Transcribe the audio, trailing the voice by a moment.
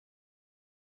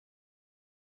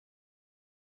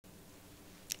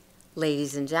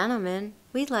Ladies and gentlemen,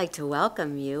 we'd like to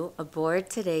welcome you aboard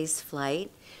today's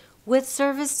flight with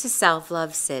service to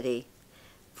Self-Love City.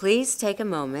 Please take a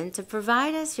moment to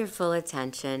provide us your full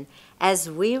attention as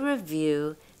we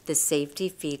review the safety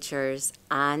features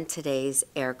on today's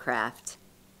aircraft.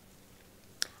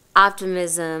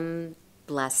 Optimism,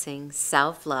 blessing,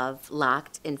 self-love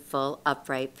locked in full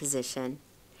upright position.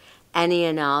 Any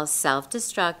and all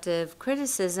self-destructive,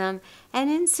 criticism, and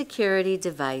insecurity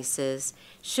devices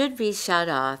should be shut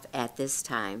off at this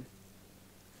time.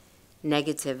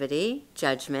 Negativity,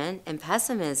 judgment, and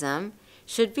pessimism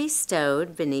should be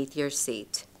stowed beneath your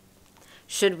seat.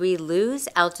 Should we lose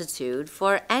altitude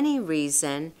for any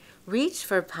reason, reach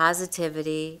for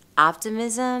positivity,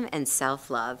 optimism, and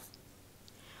self-love.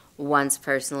 Once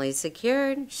personally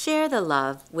secured, share the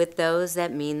love with those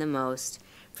that mean the most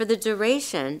for the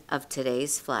duration of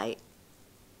today's flight.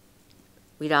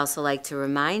 We'd also like to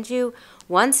remind you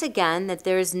once again that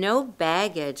there is no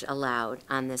baggage allowed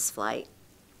on this flight.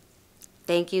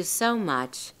 Thank you so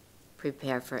much.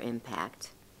 Prepare for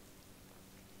impact.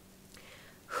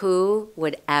 Who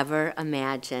would ever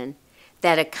imagine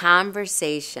that a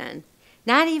conversation,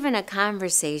 not even a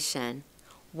conversation,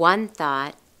 one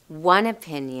thought, one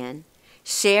opinion,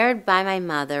 shared by my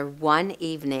mother one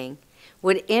evening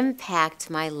would impact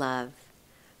my love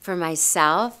for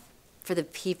myself, for the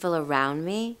people around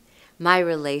me, my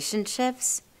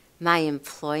relationships, my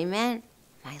employment,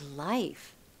 my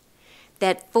life.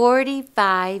 That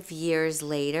 45 years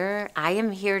later, I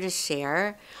am here to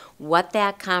share what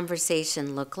that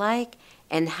conversation looked like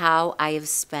and how I have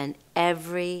spent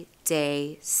every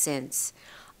day since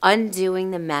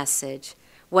undoing the message,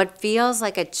 what feels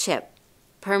like a chip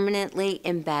permanently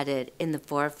embedded in the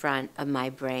forefront of my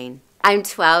brain. I'm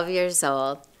 12 years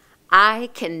old.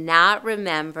 I cannot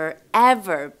remember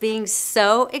ever being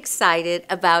so excited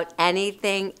about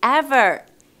anything ever.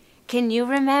 Can you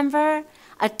remember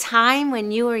a time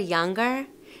when you were younger,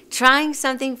 trying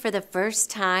something for the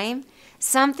first time,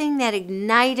 something that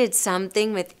ignited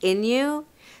something within you,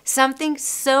 something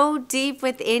so deep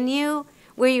within you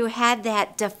where you had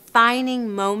that defining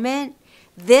moment?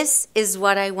 This is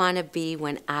what I want to be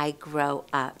when I grow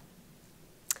up.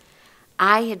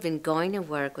 I had been going to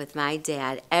work with my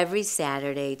dad every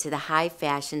Saturday to the high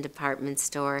fashion department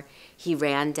store he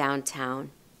ran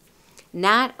downtown.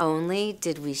 Not only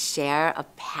did we share a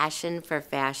passion for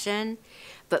fashion,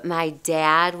 but my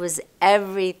dad was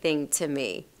everything to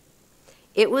me.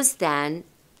 It was then,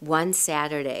 one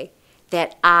Saturday,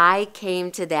 that I came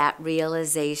to that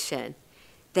realization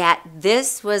that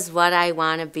this was what I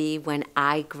want to be when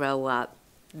I grow up.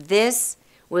 This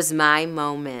was my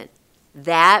moment.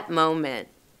 That moment.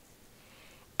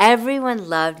 Everyone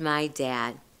loved my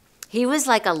dad. He was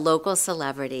like a local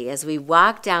celebrity as we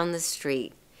walked down the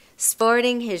street,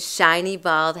 sporting his shiny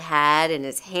bald head and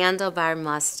his handlebar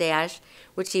mustache,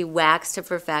 which he waxed to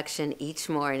perfection each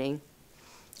morning.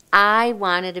 I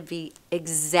wanted to be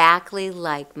exactly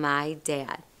like my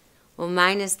dad. Well,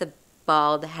 minus the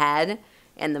bald head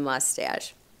and the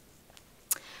mustache.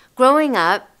 Growing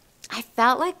up, I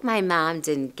felt like my mom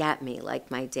didn't get me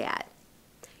like my dad.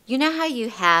 You know how you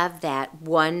have that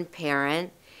one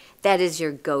parent that is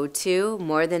your go-to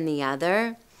more than the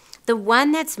other? The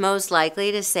one that's most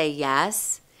likely to say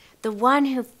yes? The one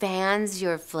who fans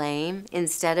your flame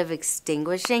instead of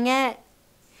extinguishing it?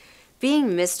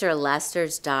 Being Mr.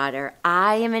 Lester's daughter,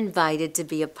 I am invited to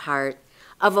be a part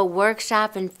of a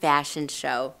workshop and fashion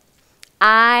show.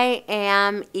 I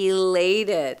am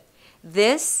elated.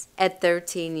 This, at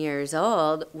 13 years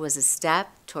old, was a step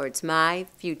towards my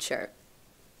future.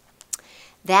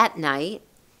 That night,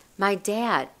 my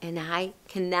dad and I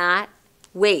cannot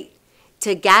wait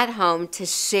to get home to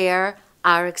share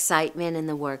our excitement in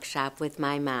the workshop with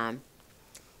my mom.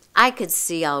 I could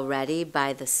see already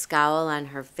by the scowl on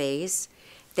her face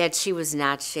that she was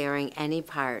not sharing any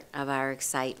part of our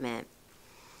excitement.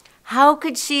 How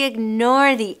could she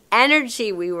ignore the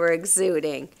energy we were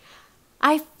exuding?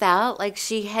 I felt like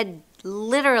she had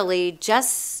literally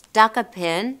just stuck a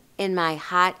pin in my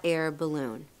hot air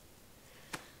balloon.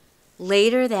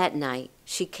 Later that night,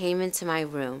 she came into my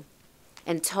room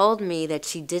and told me that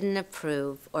she didn't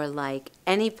approve or like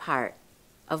any part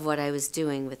of what I was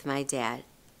doing with my dad.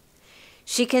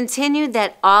 She continued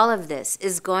that all of this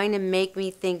is going to make me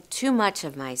think too much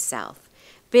of myself,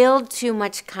 build too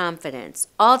much confidence,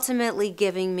 ultimately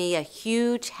giving me a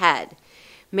huge head,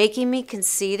 making me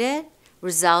conceited,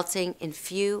 resulting in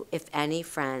few, if any,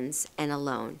 friends and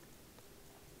alone.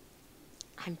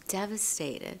 I'm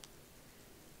devastated.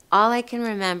 All I can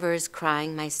remember is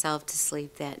crying myself to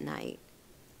sleep that night.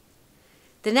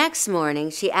 The next morning,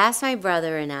 she asked my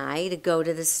brother and I to go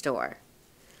to the store.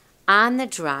 On the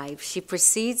drive, she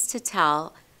proceeds to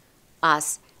tell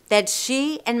us that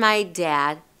she and my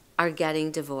dad are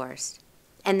getting divorced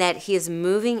and that he is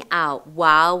moving out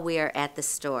while we are at the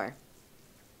store.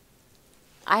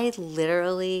 I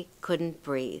literally couldn't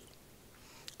breathe.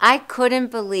 I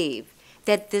couldn't believe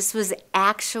that this was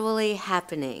actually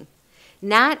happening.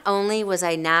 Not only was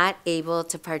I not able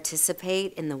to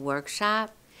participate in the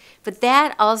workshop, but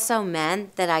that also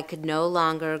meant that I could no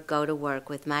longer go to work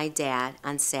with my dad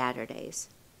on Saturdays.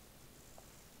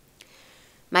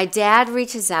 My dad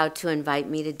reaches out to invite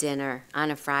me to dinner on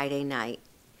a Friday night.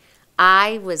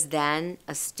 I was then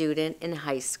a student in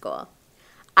high school.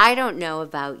 I don't know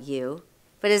about you,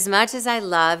 but as much as I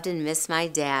loved and missed my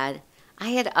dad, I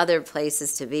had other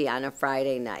places to be on a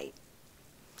Friday night.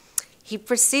 He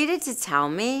proceeded to tell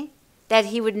me that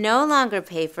he would no longer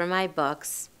pay for my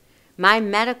books, my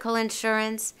medical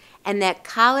insurance, and that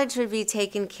college would be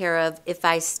taken care of if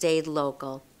I stayed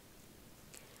local.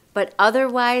 But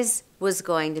otherwise was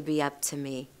going to be up to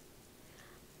me.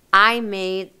 I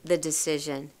made the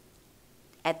decision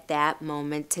at that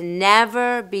moment to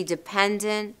never be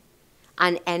dependent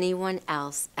on anyone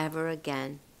else ever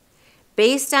again.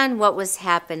 Based on what was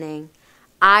happening,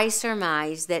 I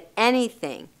surmised that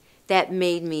anything that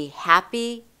made me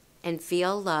happy and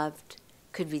feel loved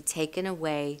could be taken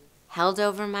away, held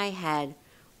over my head,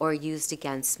 or used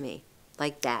against me,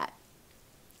 like that.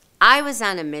 I was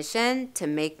on a mission to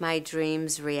make my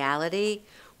dreams reality,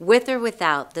 with or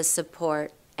without the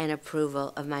support and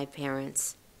approval of my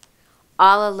parents.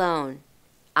 All alone,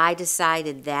 I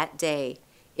decided that day,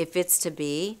 if it's to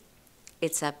be,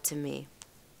 it's up to me.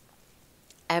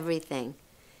 Everything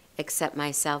except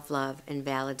my self-love and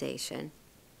validation.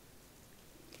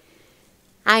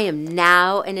 I am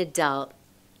now an adult,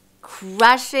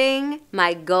 crushing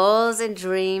my goals and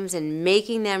dreams and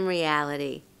making them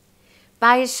reality.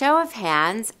 By a show of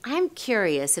hands, I'm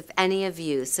curious if any of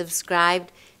you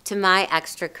subscribed to my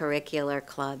extracurricular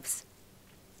clubs.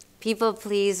 People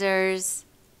pleasers,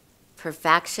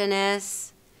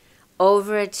 perfectionists,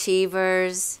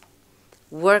 overachievers,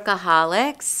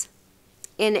 workaholics,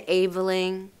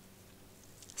 enabling,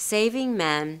 saving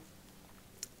men,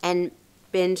 and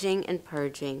binging and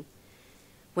purging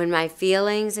when my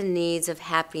feelings and needs of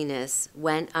happiness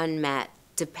went unmet,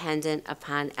 dependent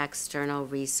upon external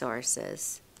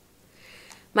resources.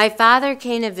 My father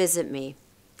came to visit me.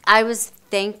 I was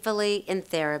thankfully in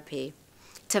therapy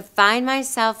to find my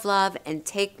self-love and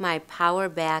take my power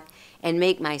back and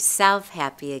make myself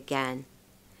happy again.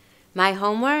 My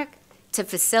homework? To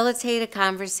facilitate a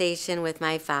conversation with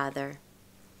my father.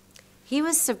 He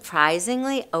was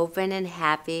surprisingly open and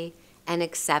happy and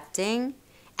accepting,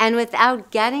 and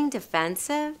without getting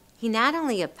defensive, he not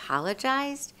only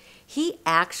apologized, he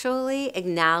actually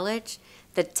acknowledged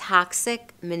the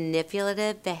toxic,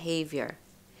 manipulative behavior.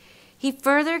 He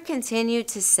further continued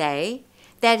to say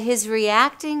that his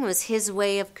reacting was his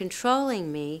way of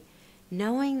controlling me,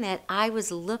 knowing that I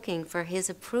was looking for his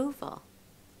approval.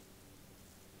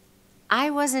 I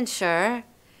wasn't sure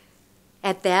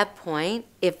at that point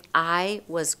if I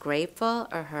was grateful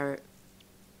or hurt.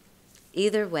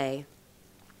 Either way,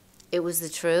 it was the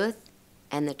truth,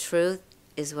 and the truth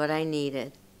is what I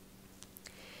needed.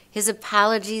 His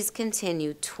apologies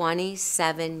continued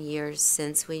 27 years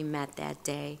since we met that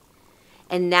day.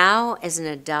 And now, as an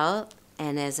adult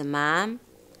and as a mom,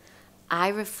 I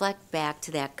reflect back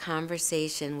to that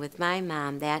conversation with my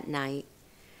mom that night.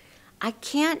 I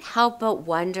can't help but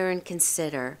wonder and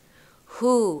consider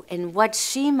who and what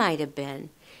she might have been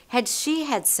had she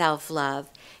had self-love,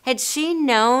 had she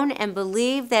known and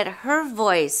believed that her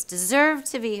voice deserved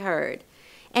to be heard,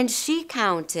 and she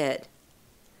counted.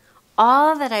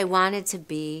 All that I wanted to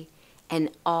be and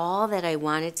all that I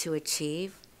wanted to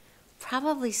achieve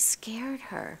probably scared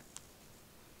her.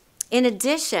 In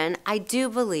addition, I do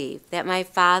believe that my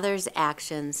father's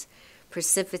actions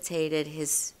precipitated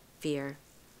his fear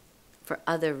for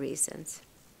other reasons.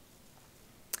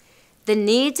 The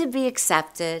need to be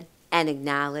accepted and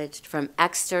acknowledged from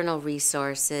external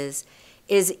resources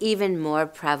is even more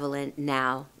prevalent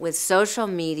now with social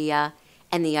media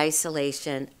and the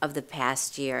isolation of the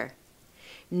past year.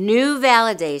 New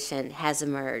validation has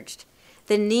emerged.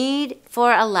 The need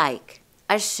for a like,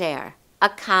 a share, a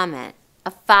comment,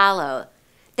 a follow,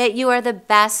 that you are the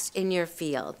best in your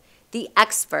field, the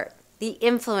expert, the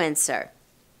influencer,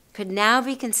 could now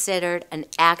be considered an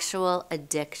actual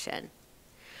addiction.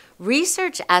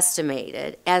 Research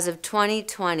estimated as of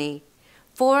 2020,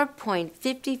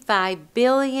 4.55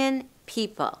 billion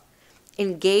people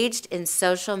engaged in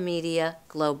social media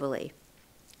globally.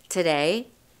 Today,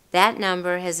 that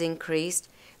number has increased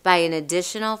by an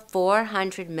additional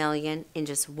 400 million in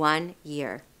just 1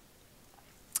 year.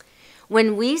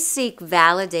 When we seek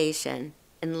validation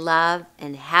and love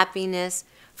and happiness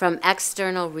from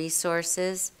external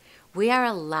resources, we are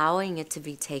allowing it to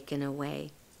be taken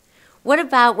away. What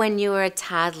about when you were a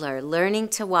toddler learning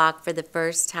to walk for the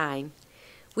first time?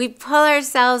 We pull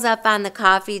ourselves up on the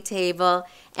coffee table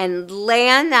and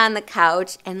land on the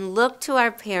couch and look to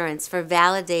our parents for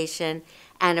validation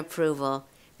and approval,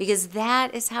 because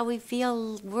that is how we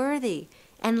feel worthy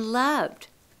and loved.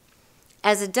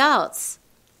 As adults,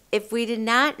 if we did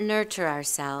not nurture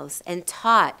ourselves and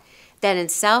taught that in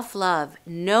self-love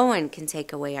no one can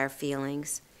take away our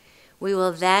feelings, we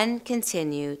will then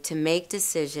continue to make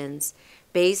decisions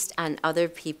based on other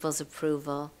people's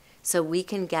approval so we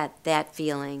can get that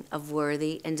feeling of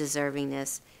worthy and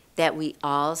deservingness that we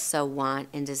all so want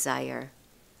and desire.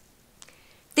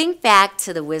 Think back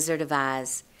to the Wizard of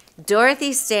Oz.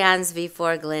 Dorothy stands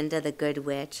before Glinda the Good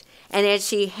Witch, and as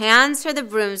she hands her the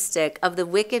broomstick of the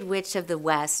Wicked Witch of the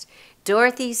West,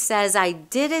 Dorothy says, "I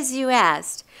did as you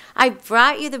asked. I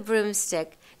brought you the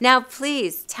broomstick. Now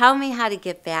please tell me how to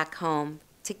get back home,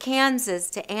 to Kansas,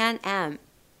 to Aunt Em."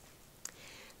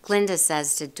 Glinda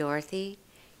says to Dorothy,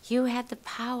 "You had the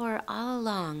power all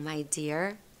along, my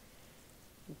dear."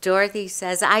 Dorothy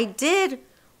says, "I did.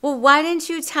 Well, why didn't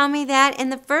you tell me that in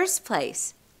the first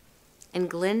place?" And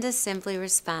Glinda simply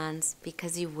responds,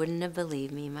 "Because you wouldn't have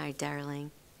believed me, my darling."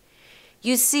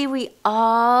 You see, we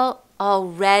all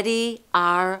already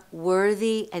are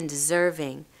worthy and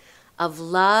deserving of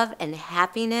love and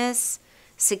happiness,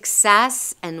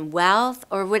 success and wealth,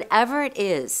 or whatever it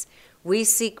is we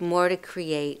seek more to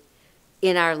create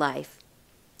in our life.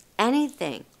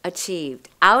 Anything achieved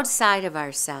outside of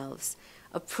ourselves,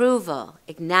 approval,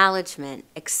 acknowledgement,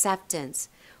 acceptance,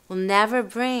 will never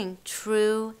bring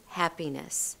true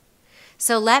happiness.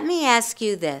 So let me ask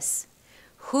you this.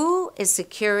 Who is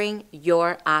securing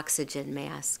your oxygen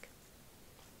mask?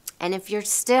 And if you're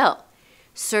still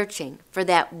searching for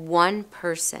that one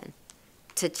person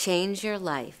to change your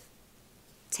life,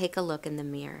 take a look in the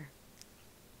mirror.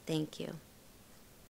 Thank you.